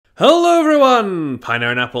Hello everyone,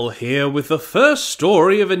 Pineaaronapple here with the first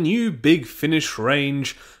story of a new Big Finish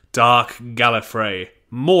range, Dark Gallifrey,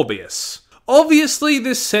 Morbius. Obviously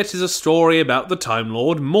this set is a story about the Time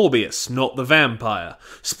Lord Morbius, not the vampire,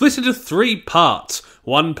 split into 3 parts,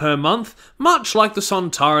 one per month, much like the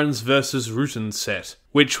Sontarans vs. Rutan set,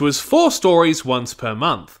 which was 4 stories once per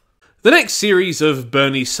month. The next series of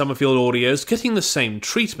Bernie Summerfield audios getting the same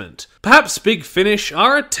treatment. Perhaps Big Finish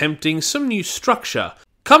are attempting some new structure,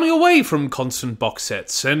 coming away from constant box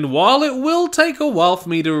sets, and while it will take a while for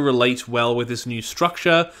me to relate well with this new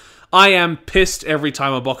structure, I am pissed every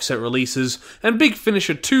time a box set releases, and Big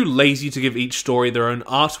Finish are too lazy to give each story their own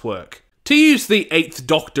artwork. To use the 8th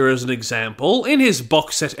Doctor as an example, in his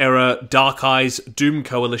box set era Dark Eyes, Doom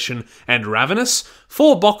Coalition, and Ravenous,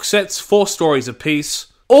 4 box sets, 4 stories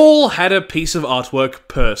apiece, all had a piece of artwork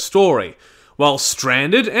per story, while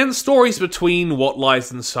Stranded and stories between What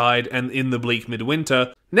Lies Inside and In the Bleak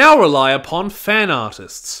Midwinter now rely upon fan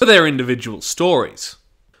artists for their individual stories.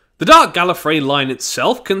 The Dark Gallifrey line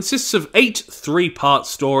itself consists of 8 3-part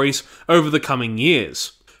stories over the coming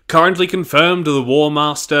years. Currently confirmed The War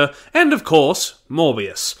Master and, of course,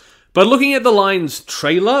 Morbius. But looking at the line's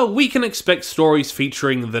trailer, we can expect stories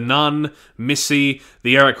featuring The Nun, Missy,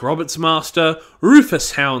 the Eric Roberts Master,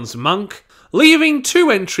 Rufus Hound's Monk, leaving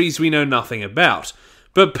 2 entries we know nothing about.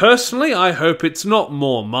 But personally, I hope it's not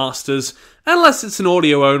more Masters, unless it's an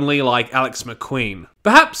audio only like Alex McQueen.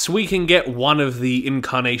 Perhaps we can get one of the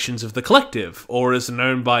incarnations of the Collective, or as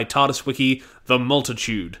known by TARDIS Wiki, the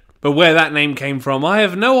Multitude. But where that name came from, I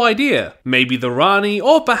have no idea. Maybe the Rani,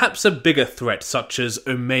 or perhaps a bigger threat such as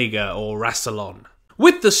Omega or Rassilon.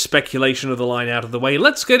 With the speculation of the line out of the way,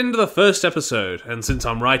 let's get into the first episode, and since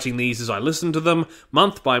I'm writing these as I listen to them,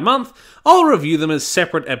 month by month, I'll review them as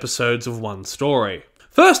separate episodes of one story.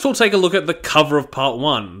 First, we'll take a look at the cover of part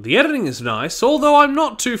 1. The editing is nice, although I'm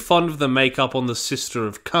not too fond of the makeup on the Sister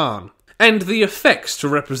of Khan. And the effects to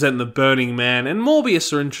represent the Burning Man and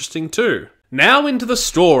Morbius are interesting too. Now into the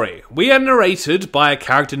story. We are narrated by a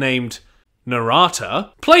character named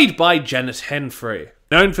Narata, played by Janet Henfrey,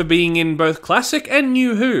 known for being in both Classic and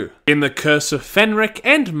New Who, in The Curse of Fenric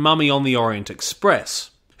and Mummy on the Orient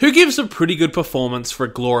Express, who gives a pretty good performance for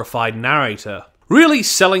a glorified narrator, really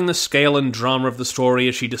selling the scale and drama of the story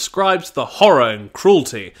as she describes the horror and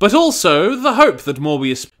cruelty, but also the hope that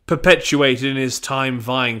Morbius perpetuated in his time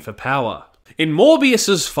vying for power. In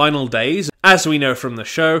Morbius's final days, as we know from the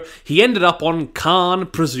show, he ended up on Khan,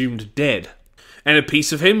 presumed dead, and a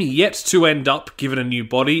piece of him yet to end up given a new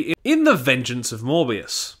body in the vengeance of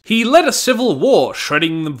Morbius. He led a civil war,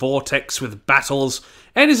 shredding the vortex with battles,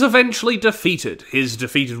 and is eventually defeated, his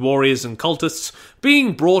defeated warriors and cultists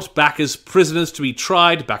being brought back as prisoners to be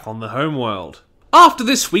tried back on the homeworld. After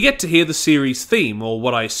this, we get to hear the series theme, or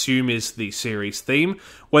what I assume is the series theme.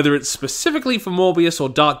 Whether it's specifically for Morbius or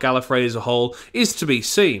Dark Gallifrey as a whole is to be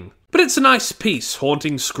seen. But it's a nice piece,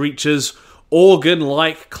 haunting screeches,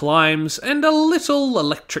 organ-like climbs, and a little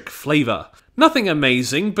electric flavour. Nothing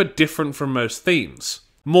amazing, but different from most themes.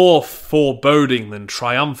 More foreboding than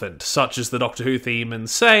triumphant, such as the Doctor Who theme and,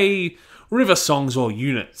 say, River Songs or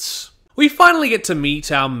Units. We finally get to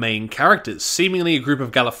meet our main characters, seemingly a group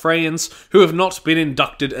of Gallifreyans who have not been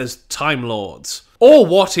inducted as Time Lords, or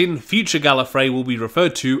what in future Gallifrey will be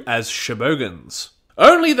referred to as Shobogans.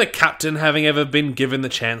 Only the captain having ever been given the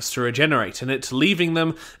chance to regenerate, and it leaving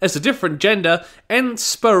them as a different gender and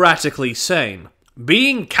sporadically sane,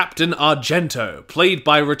 being Captain Argento, played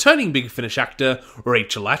by returning Big Finish actor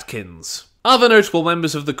Rachel Atkins. Other notable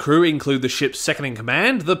members of the crew include the ship's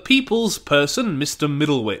second-in-command, the people's person Mr.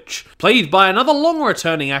 Middlewich, played by another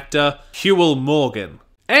long-returning actor, Hywel Morgan,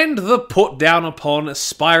 and the put-down-upon,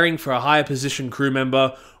 aspiring for a higher position crew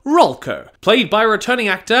member, Rolko, played by returning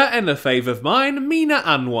actor and a fave of mine, Mina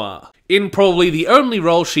Anwar, in probably the only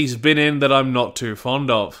role she's been in that I'm not too fond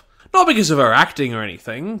of. Not because of her acting or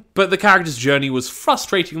anything, but the character's journey was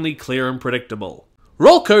frustratingly clear and predictable.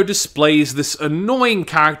 Rolko displays this annoying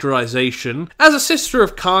characterization as a Sister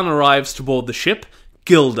of Khan arrives to board the ship,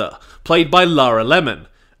 Gilda, played by Lara Lemon.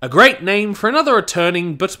 A great name for another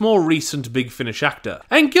returning but more recent Big Finish actor,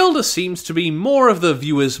 and Gilda seems to be more of the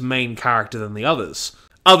viewer's main character than the others.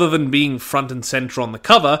 Other than being front and centre on the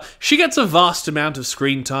cover, she gets a vast amount of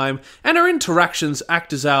screen time, and her interactions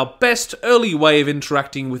act as our best early way of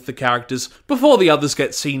interacting with the characters before the others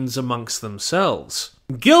get scenes amongst themselves.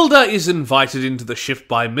 Gilda is invited into the ship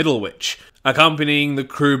by Middlewich, accompanying the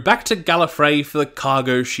crew back to Gallifrey for the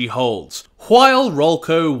cargo she holds, while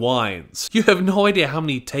Rolko whines. You have no idea how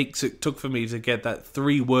many takes it took for me to get that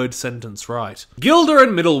 3-word sentence right. Gilda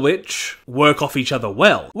and Middlewich work off each other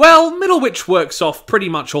well. Well, Middlewich works off pretty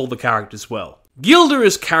much all the characters well. Gilda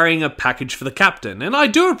is carrying a package for the captain, and I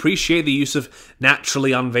do appreciate the use of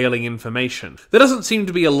naturally unveiling information. There doesn't seem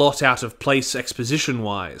to be a lot out of place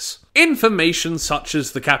exposition-wise. Information such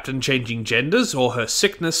as the captain changing genders or her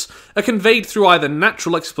sickness are conveyed through either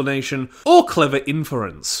natural explanation or clever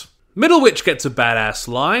inference. Middlewitch gets a badass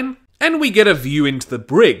line, and we get a view into the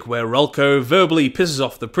brig where Relko verbally pisses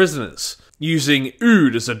off the prisoners, using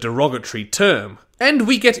ood as a derogatory term. And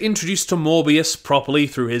we get introduced to Morbius properly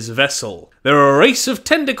through his vessel. They're a race of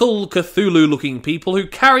tentacle Cthulhu-looking people who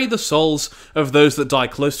carry the souls of those that die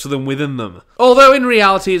close to them within them. Although in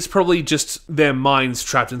reality it's probably just their minds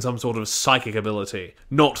trapped in some sort of psychic ability,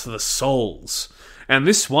 not the souls. And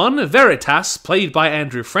this one, Veritas, played by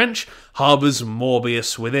Andrew French, harbours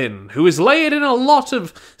Morbius within, who is layered in a lot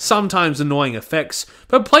of sometimes annoying effects,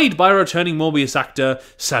 but played by returning Morbius actor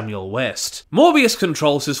Samuel West. Morbius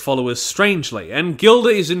controls his followers strangely, and Gilda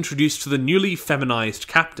is introduced to the newly feminized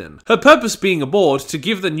captain, her purpose being aboard to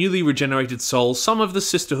give the newly regenerated souls some of the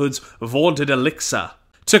Sisterhood's vaunted elixir,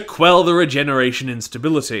 to quell the regeneration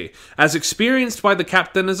instability, as experienced by the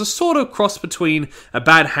captain as a sort of cross between a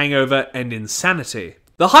bad hangover and insanity.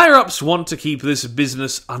 The higher-ups want to keep this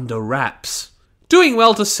business under wraps, doing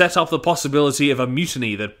well to set up the possibility of a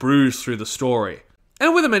mutiny that brews through the story.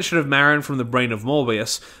 And with a mention of Marin from the brain of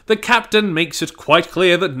Morbius, the captain makes it quite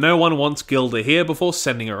clear that no one wants Gilda here before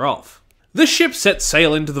sending her off. The ship sets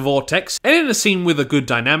sail into the vortex, and in a scene with a good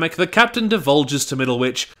dynamic, the captain divulges to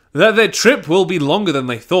Middlewitch that their trip will be longer than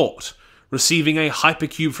they thought, receiving a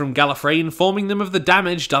hypercube from Gallifrey informing them of the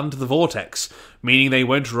damage done to the vortex, meaning they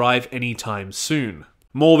won't arrive anytime soon.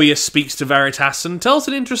 Morbius speaks to Veritas and tells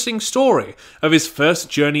an interesting story of his first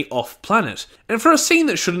journey off-planet, and for a scene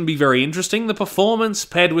that shouldn't be very interesting, the performance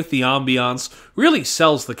paired with the ambiance really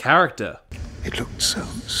sells the character. It looked so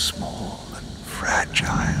small and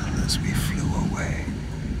fragile as we flew away.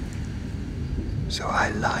 So I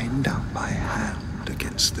lined up my hand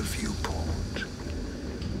against the viewport,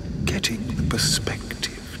 getting the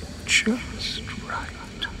perspective just right.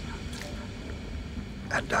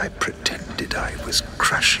 And I pretended I was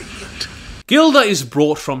crushing it. Gilda is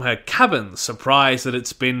brought from her cabin, surprised that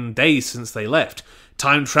it's been days since they left,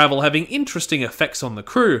 time travel having interesting effects on the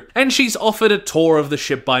crew, and she's offered a tour of the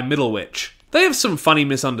ship by Middlewitch. They have some funny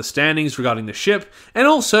misunderstandings regarding the ship, and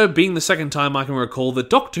also being the second time I can recall that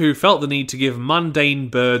Doctor Who felt the need to give mundane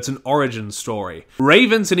birds an origin story.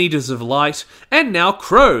 Ravens and Eaters of Light, and now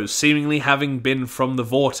crows seemingly having been from the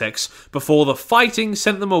vortex before the fighting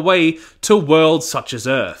sent them away to worlds such as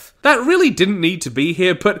Earth. That really didn't need to be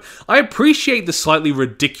here, but I appreciate the slightly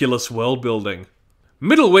ridiculous world building.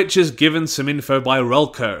 Middlewitch is given some info by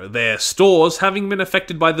Relko, their stores having been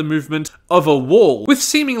affected by the movement of a wall with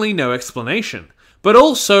seemingly no explanation, but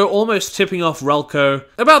also almost tipping off Relko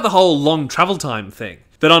about the whole long travel time thing,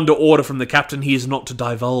 that under order from the captain he is not to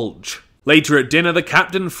divulge. Later at dinner, the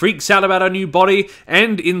captain freaks out about her new body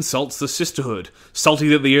and insults the Sisterhood, salty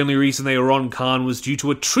that the only reason they were on Khan was due to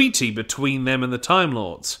a treaty between them and the Time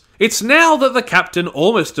Lords. It's now that the captain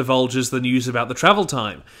almost divulges the news about the travel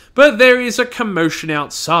time, but there is a commotion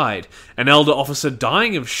outside, an elder officer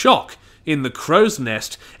dying of shock in the crow's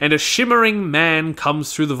nest, and a shimmering man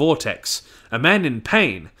comes through the vortex, a man in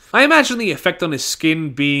pain. I imagine the effect on his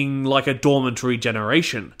skin being like a dormant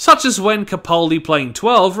regeneration, such as when Capaldi playing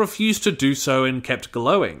 12 refused to do so and kept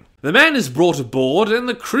glowing. The man is brought aboard, and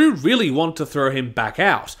the crew really want to throw him back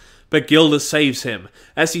out, but Gilda saves him,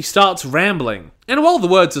 as he starts rambling. And while the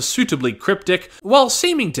words are suitably cryptic, while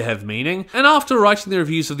seeming to have meaning, and after writing the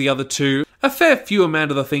reviews of the other two, a fair few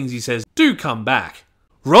amount of the things he says do come back.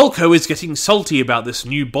 Relko is getting salty about this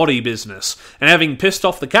new body business, and having pissed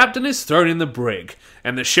off the captain is thrown in the brig,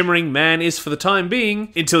 and the shimmering man is for the time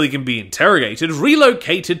being, until he can be interrogated,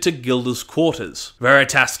 relocated to Gilda's quarters.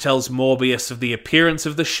 Veritas tells Morbius of the appearance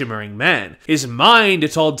of the shimmering man, his mind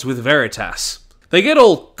at odds with Veritas. They get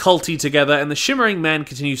all culty together and the shimmering man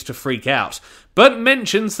continues to freak out, but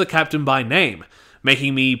mentions the captain by name,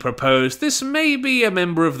 making me propose this may be a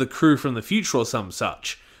member of the crew from the future or some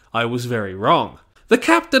such. I was very wrong. The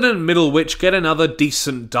captain and Middlewitch get another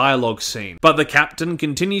decent dialogue scene, but the captain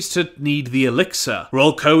continues to need the elixir.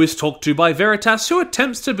 Relko is talked to by Veritas, who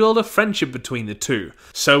attempts to build a friendship between the two,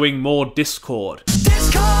 sowing more discord.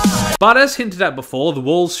 But as hinted at before, the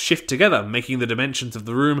walls shift together, making the dimensions of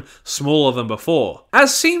the room smaller than before,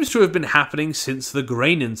 as seems to have been happening since the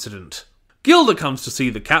grain incident. Gilda comes to see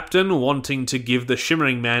the captain, wanting to give the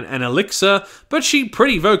shimmering man an elixir, but she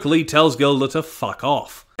pretty vocally tells Gilda to fuck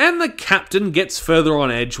off. And the captain gets further on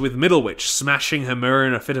edge with Middlewitch, smashing her mirror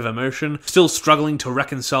in a fit of emotion, still struggling to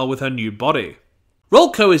reconcile with her new body.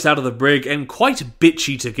 Relko is out of the brig and quite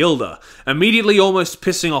bitchy to Gilda, immediately almost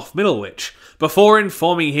pissing off Middlewitch, before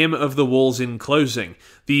informing him of the walls enclosing,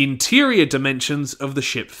 the interior dimensions of the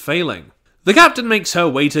ship failing. The captain makes her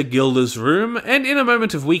way to Gilda's room, and in a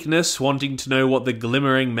moment of weakness, wanting to know what the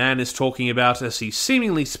glimmering man is talking about as he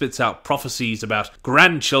seemingly spits out prophecies about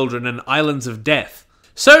grandchildren and islands of death,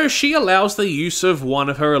 so she allows the use of one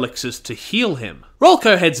of her elixirs to heal him.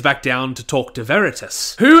 Rolko heads back down to talk to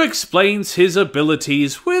Veritas, who explains his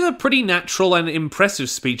abilities with a pretty natural and impressive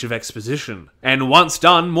speech of exposition. And once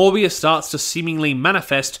done, Morbius starts to seemingly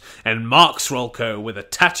manifest and marks Rolko with a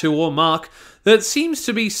tattoo or mark that seems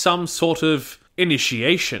to be some sort of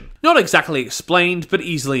initiation. Not exactly explained, but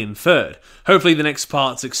easily inferred. Hopefully the next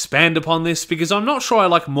parts expand upon this, because I'm not sure I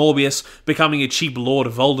like Morbius becoming a cheap Lord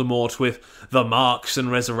Voldemort with the marks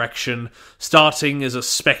and resurrection, starting as a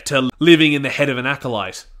spectre living in the head of an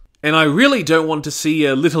acolyte. And I really don't want to see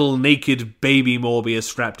a little naked baby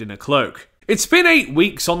Morbius wrapped in a cloak. It's been 8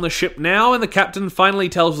 weeks on the ship now, and the captain finally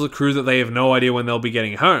tells the crew that they have no idea when they'll be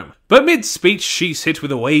getting home. But mid-speech, she's hit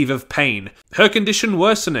with a wave of pain, her condition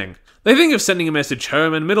worsening. They think of sending a message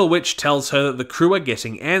home, and Middlewitch tells her that the crew are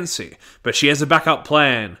getting antsy, but she has a backup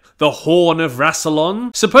plan. The Horn of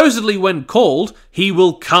Rassilon. Supposedly when called, he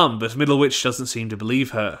will come, but Middlewitch doesn't seem to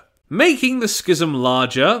believe her. Making the schism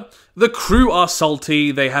larger, the crew are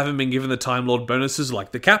salty they haven't been given the Time Lord bonuses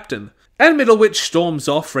like the captain. And Middlewitch storms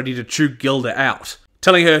off ready to chew Gilda out,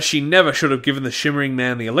 telling her she never should have given the Shimmering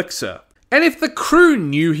Man the elixir. And if the crew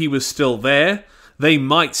knew he was still there, they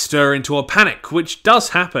might stir into a panic, which does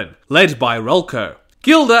happen, led by Rolko.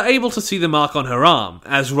 Gilda able to see the mark on her arm,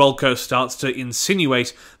 as Rolko starts to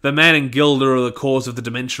insinuate the man and Gilda are the cause of the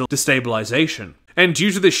dimensional destabilization. And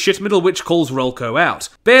due to this shit, Middlewitch calls Rolko out,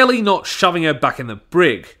 barely not shoving her back in the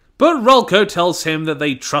brig. But Rolko tells him that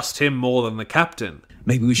they trust him more than the captain.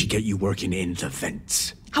 Maybe we should get you working in the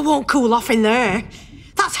vents. I won't cool off in there.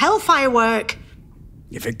 That's hellfire work.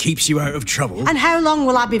 If it keeps you out of trouble. And how long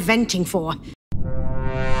will I be venting for?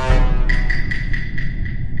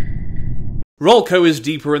 Rolko is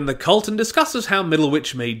deeper in the cult and discusses how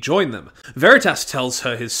Middlewitch may join them. Veritas tells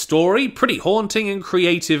her his story, pretty haunting and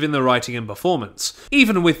creative in the writing and performance,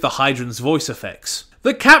 even with the Hydrant's voice effects.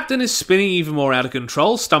 The captain is spinning even more out of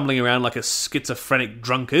control, stumbling around like a schizophrenic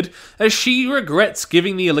drunkard, as she regrets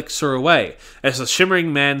giving the elixir away, as the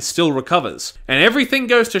Shimmering Man still recovers. And everything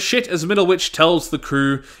goes to shit as Middlewitch tells the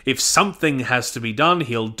crew if something has to be done,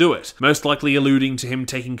 he'll do it, most likely alluding to him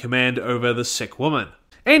taking command over the sick woman.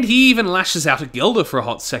 And he even lashes out at Gilda for a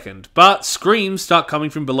hot second, but screams start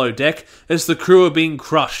coming from below deck as the crew are being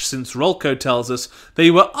crushed, since Rolko tells us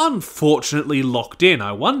they were unfortunately locked in.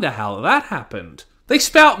 I wonder how that happened. They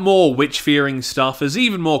spout more witch-fearing stuff as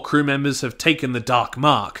even more crew members have taken the dark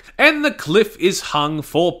mark, and the cliff is hung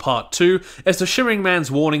for part 2 as the Shimmering Man's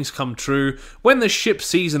warnings come true when the ship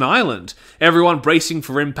sees an island, everyone bracing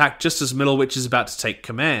for impact just as Middlewitch is about to take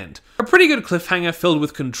command. A pretty good cliffhanger filled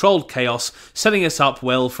with controlled chaos, setting us up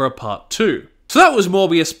well for a part 2. So that was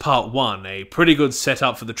Morbius Part 1, a pretty good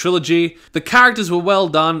setup for the trilogy. The characters were well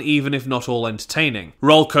done, even if not all entertaining.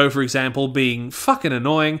 Rolko, for example, being fucking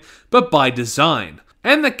annoying, but by design.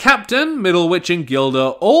 And the captain, Middlewitch and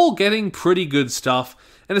Gilda all getting pretty good stuff,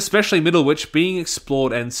 and especially Middlewitch being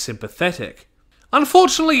explored and sympathetic.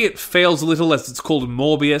 Unfortunately, it fails a little as it's called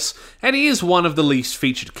Morbius, and he is one of the least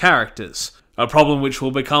featured characters. A problem which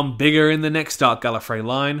will become bigger in the next Dark Gallifrey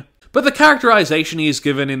line. But the characterization he is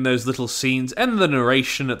given in those little scenes and the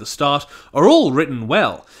narration at the start are all written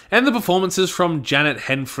well, and the performances from Janet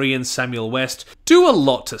Henfrey and Samuel West do a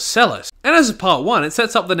lot to sell it. And as a part 1, it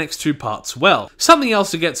sets up the next 2 parts well. Something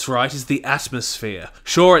else it gets right is the atmosphere.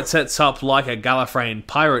 Sure, it sets up like a Gallifreyan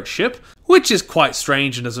pirate ship, which is quite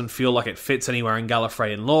strange and doesn't feel like it fits anywhere in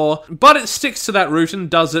Gallifreyan lore, but it sticks to that route and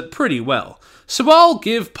does it pretty well. So I'll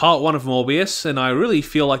give part 1 of Morbius, and I really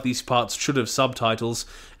feel like these parts should have subtitles,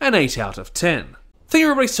 an 8 out of 10. Thank you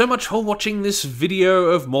everybody so much for watching this video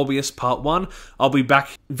of Morbius Part 1. I'll be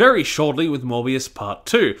back very shortly with Morbius Part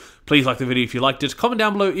 2. Please like the video if you liked it, comment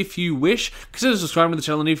down below if you wish, consider subscribing to the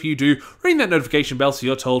channel, and if you do, ring that notification bell so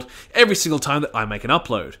you're told every single time that I make an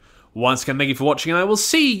upload. Once again, thank you for watching, and I will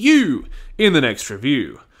see you in the next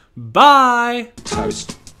review. Bye!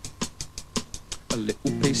 Toast. A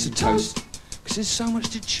little piece of toast. Because there's so much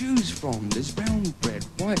to choose from. There's brown bread,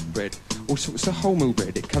 white bread, all sorts of wholemeal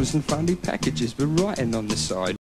bread. It comes in funny packages with writing on the side.